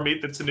for more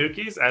Meet the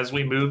Tanukis as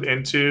we move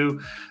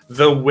into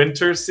the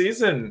winter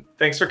season.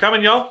 Thanks for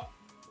coming, y'all.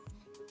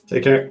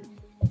 Take care.